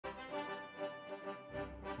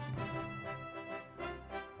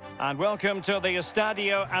And welcome to the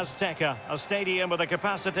Estadio Azteca, a stadium with a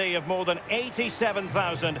capacity of more than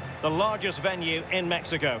 87,000, the largest venue in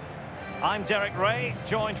Mexico. I'm Derek Ray,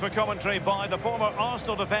 joined for commentary by the former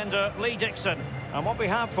Arsenal defender Lee Dixon. And what we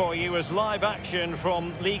have for you is live action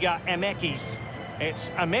from Liga MX.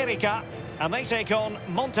 It's America, and they take on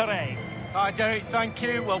Monterrey. Hi Derek, thank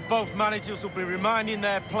you. Well, both managers will be reminding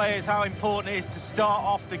their players how important it is to start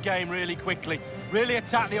off the game really quickly. Really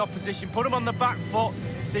attack the opposition, put them on the back foot,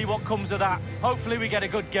 see what comes of that. Hopefully we get a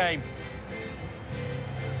good game.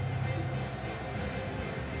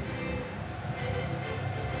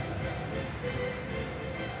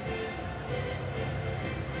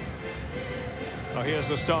 Well, here's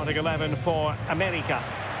the starting 11 for America.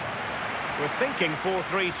 We're thinking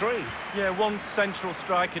 4-3-3. Yeah, one central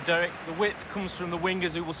striker, Derek. The width comes from the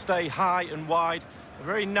wingers who will stay high and wide. A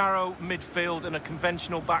very narrow midfield and a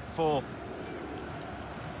conventional back four.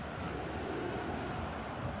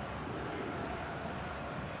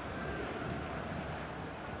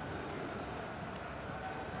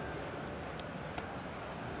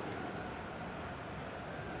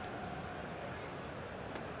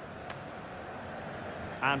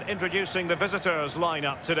 And introducing the visitors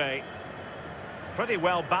lineup today. Pretty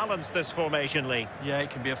well balanced, this formation, Lee. Yeah, it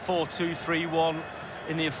can be a 4-2-3-1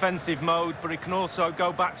 in the offensive mode, but it can also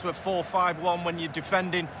go back to a 4-5-1 when you're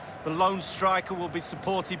defending. The lone striker will be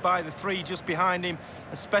supported by the three just behind him,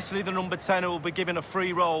 especially the number 10 who will be given a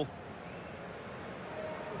free role.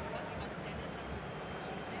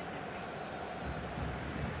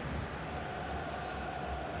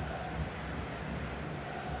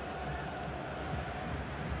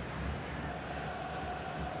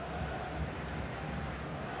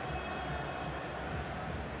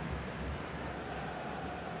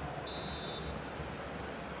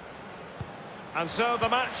 And so the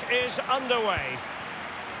match is underway.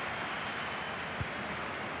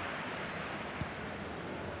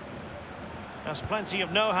 There's plenty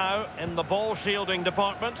of know-how in the ball shielding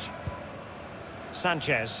department.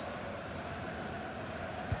 Sanchez.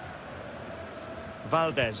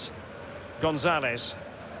 Valdez. Gonzalez.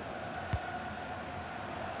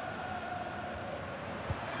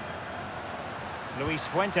 Luis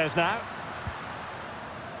Fuentes now.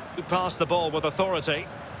 Who passed the ball with authority.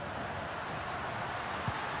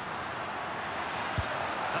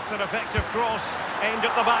 That's an effective cross aimed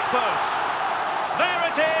at the back post. There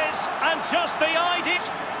it is, and just the idea.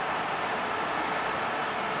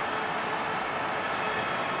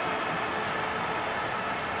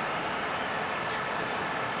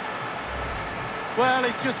 Well,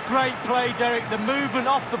 it's just great play, Derek. The movement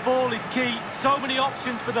off the ball is key. So many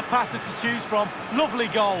options for the passer to choose from. Lovely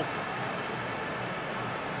goal.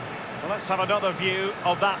 Well, let's have another view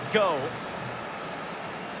of that goal.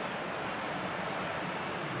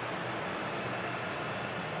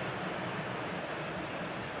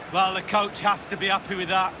 Well, the coach has to be happy with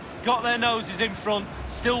that. Got their noses in front.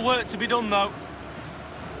 Still work to be done, though.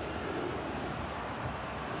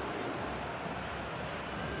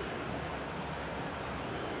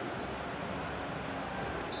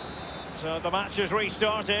 So the match has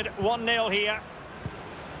restarted. 1-0 here.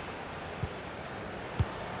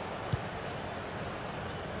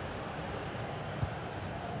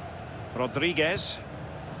 Rodriguez.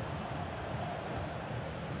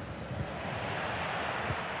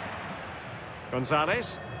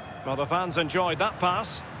 Gonzalez. Well, the fans enjoyed that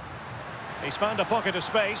pass. He's found a pocket of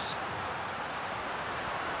space.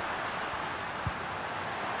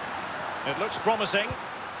 It looks promising.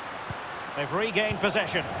 They've regained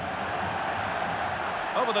possession.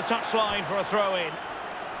 Over the touchline for a throw-in.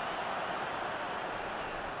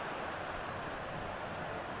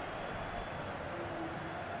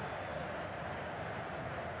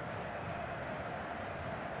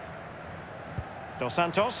 Dos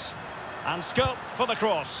Santos. And scope for the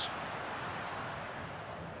cross.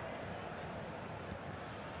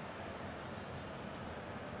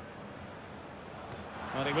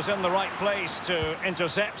 Well, he was in the right place to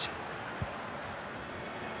intercept.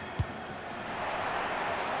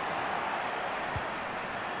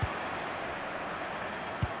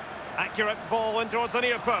 Accurate ball in towards the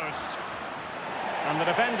near post. And the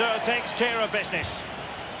defender takes care of business.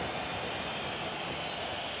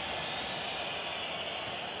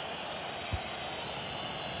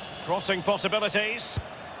 Crossing possibilities.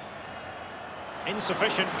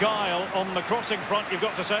 Insufficient guile on the crossing front, you've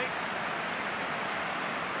got to say.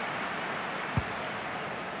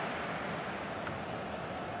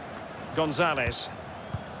 Gonzalez.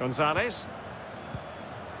 Gonzalez.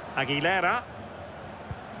 Aguilera.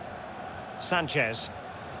 Sanchez.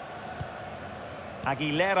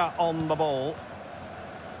 Aguilera on the ball.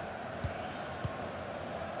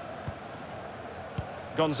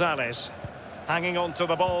 Gonzalez. Hanging on to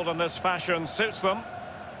the ball in this fashion suits them.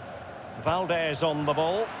 Valdez on the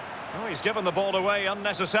ball. Oh, he's given the ball away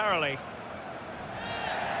unnecessarily.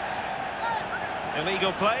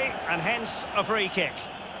 Illegal play, and hence a free kick.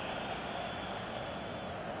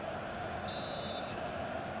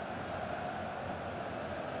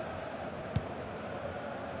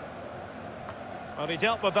 Well, he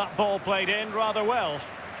dealt with that ball played in rather well.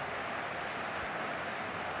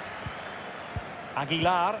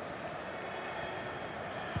 Aguilar.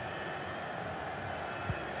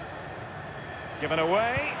 Given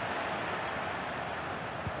away.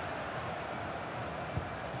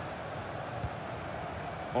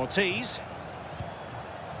 Ortiz.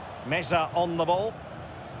 Meza on the ball.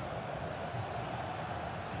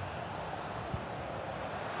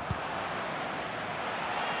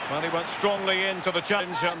 Well, he went strongly into the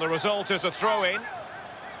challenge, and the result is a throw-in.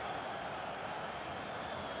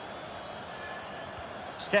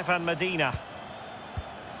 Stefan Medina.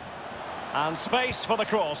 And space for the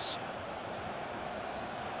cross.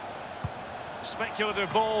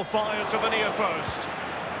 Speculative ball fired to the near post.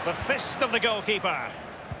 The fist of the goalkeeper.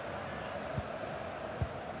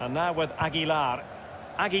 And now with Aguilar.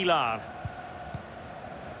 Aguilar.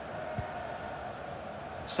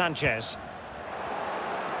 Sanchez.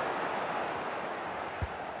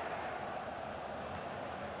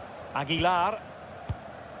 Aguilar.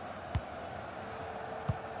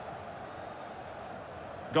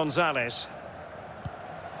 Gonzalez.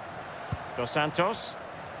 Dos Santos.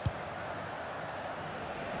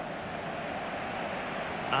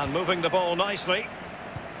 And moving the ball nicely.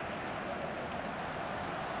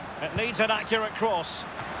 It needs an accurate cross.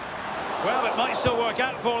 Well, it might still work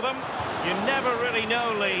out for them. You never really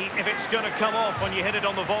know, Lee, if it's going to come off when you hit it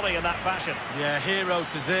on the volley in that fashion. Yeah,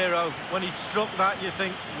 0-0. When he struck that, you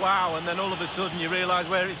think, wow, and then all of a sudden you realise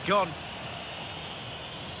where it's gone.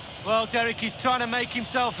 Well, Derek, he's trying to make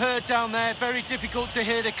himself heard down there. Very difficult to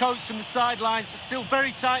hear the coach from the sidelines. Still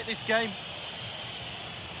very tight, this game.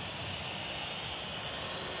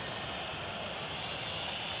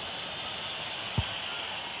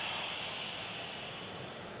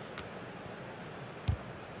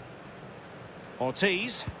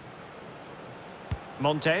 Ortiz.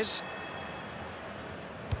 Montes.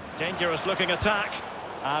 Dangerous looking attack,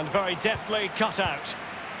 and very deftly cut out.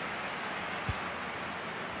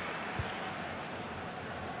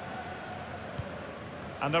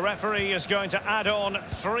 And the referee is going to add on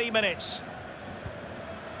 3 minutes.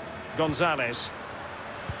 Gonzalez.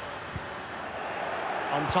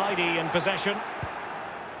 Untidy in possession.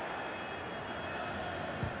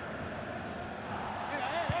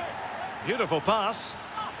 Beautiful pass.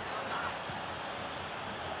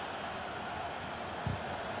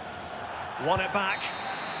 Won it back.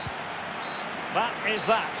 That is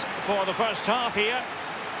that for the first half here.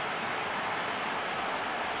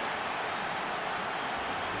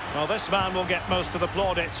 Well, this man will get most of the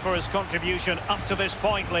plaudits for his contribution up to this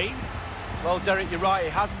point, Lee. Well, Derek, you're right. He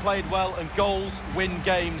has played well, and goals win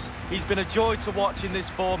games. He's been a joy to watch in this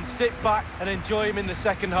form. Sit back and enjoy him in the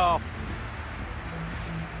second half.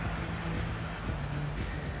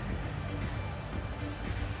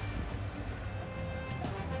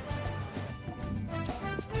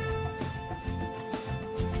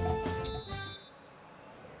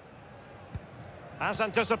 As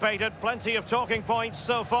anticipated, plenty of talking points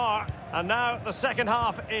so far, and now the second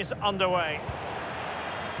half is underway.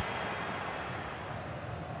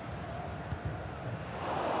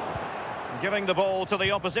 Giving the ball to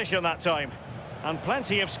the opposition that time, and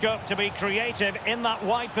plenty of scope to be creative in that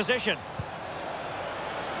wide position.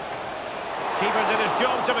 Keeper did his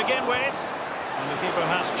job to begin with, and the keeper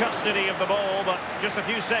has custody of the ball, but just a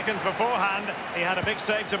few seconds beforehand, he had a big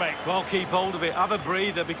save to make. Well, keep hold of it, have a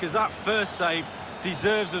breather, because that first save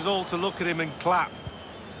deserves us all to look at him and clap.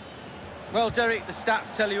 Well, Derek, the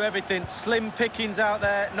stats tell you everything. Slim pickings out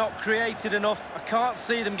there, not created enough. I can't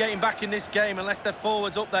see them getting back in this game unless their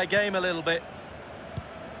forwards up their game a little bit.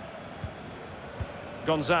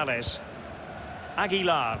 Gonzalez.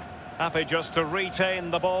 Aguilar. Happy just to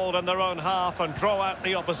retain the ball in their own half and draw out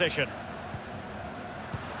the opposition.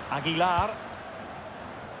 Aguilar.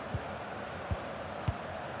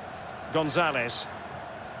 Gonzalez.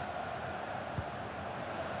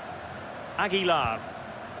 Aguilar.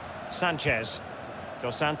 Sanchez.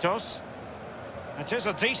 Dos Santos. It is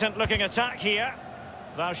a decent-looking attack here.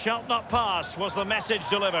 Thou shalt not pass, was the message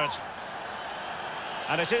delivered.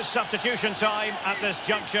 And it is substitution time at this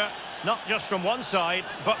juncture, not just from one side,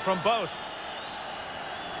 but from both.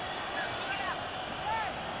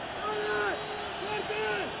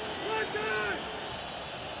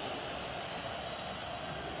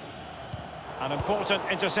 An important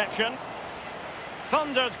interception.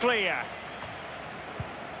 Thunders clear.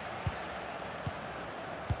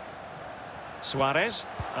 Suarez,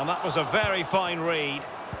 and that was a very fine read.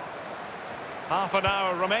 Half an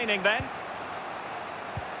hour remaining then.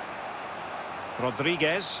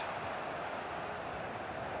 Rodriguez.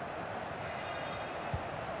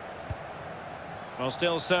 Well,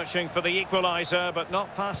 still searching for the equaliser, but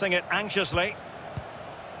not passing it anxiously.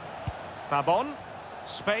 Pabon.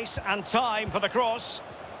 Space and time for the cross.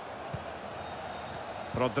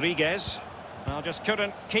 Rodriguez. Well, just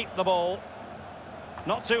couldn't keep the ball.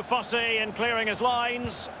 Not too fussy in clearing his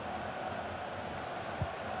lines.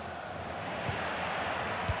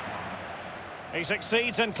 He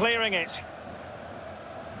succeeds in clearing it.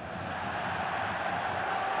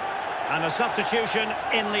 And a substitution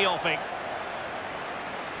in the offing.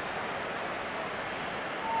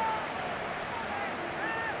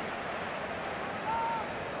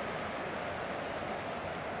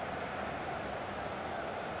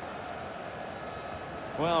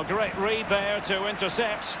 Well, great read there to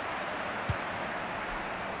intercept.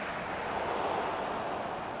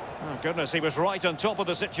 Oh, goodness, he was right on top of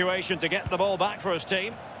the situation to get the ball back for his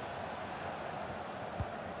team.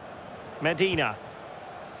 Medina.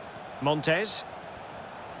 Montes.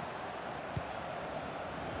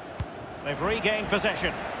 They've regained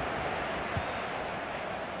possession.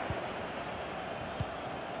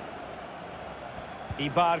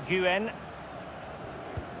 Ibarguen.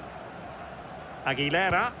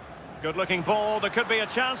 Aguilera. Good-looking ball. There could be a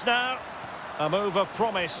chance now. A move of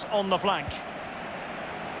promise on the flank.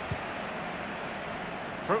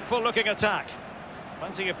 Fruitful-looking attack.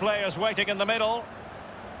 Plenty of players waiting in the middle.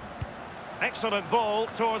 Excellent ball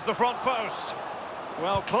towards the front post.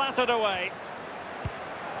 Well, clattered away.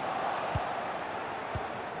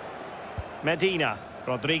 Medina.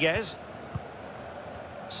 Rodriguez.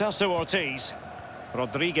 Celso Ortiz.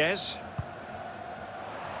 Rodriguez.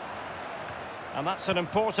 And that's an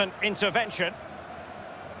important intervention.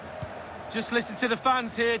 Just listen to the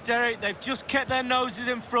fans here, Derek. They've just kept their noses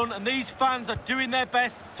in front, and these fans are doing their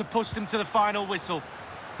best to push them to the final whistle.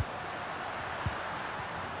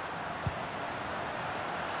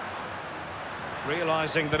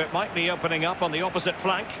 Realising that it might be opening up on the opposite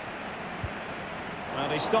flank.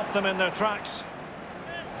 And he stopped them in their tracks.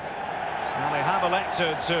 And they have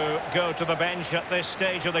elected to go to the bench at this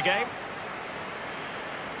stage of the game.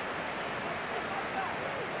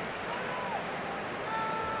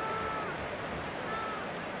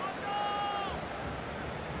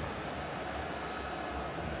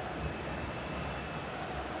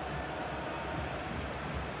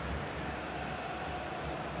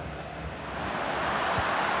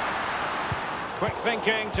 Quick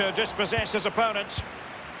thinking to dispossess his opponent.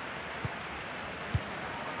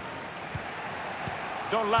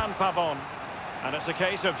 Dorlan Pavon. And it's a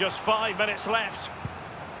case of just 5 minutes left.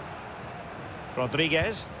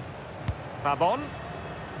 Rodriguez. Pavon.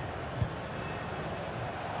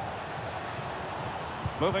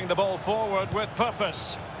 Moving the ball forward with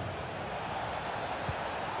purpose.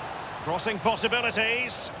 Crossing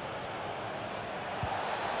possibilities.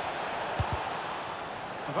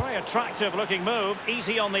 A very attractive looking move,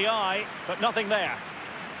 easy on the eye, but nothing there.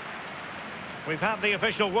 We've had the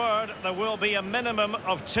official word, there will be a minimum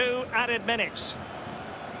of 2 added minutes.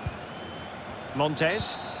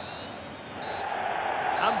 Montes.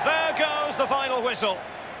 And there goes the final whistle.